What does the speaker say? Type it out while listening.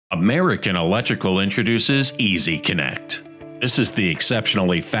American Electrical introduces Easy Connect. This is the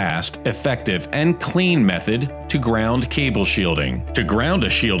exceptionally fast, effective, and clean method to ground cable shielding. To ground a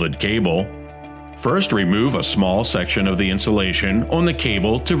shielded cable, first remove a small section of the insulation on the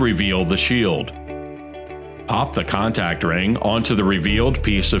cable to reveal the shield. Pop the contact ring onto the revealed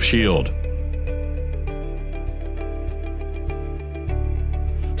piece of shield.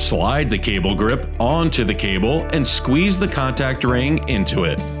 Slide the cable grip onto the cable and squeeze the contact ring into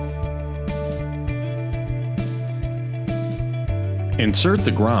it. Insert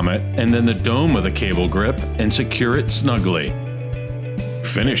the grommet and then the dome of the cable grip and secure it snugly.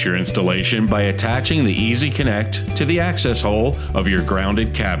 Finish your installation by attaching the Easy Connect to the access hole of your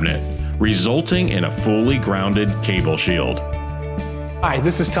grounded cabinet, resulting in a fully grounded cable shield. Hi,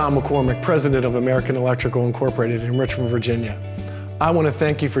 this is Tom McCormick, President of American Electrical Incorporated in Richmond, Virginia. I want to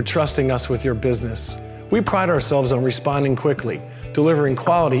thank you for trusting us with your business. We pride ourselves on responding quickly, delivering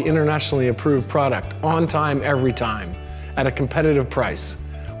quality, internationally approved product on time, every time, at a competitive price.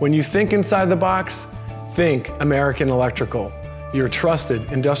 When you think inside the box, think American Electrical, your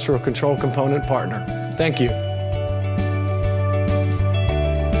trusted industrial control component partner. Thank you.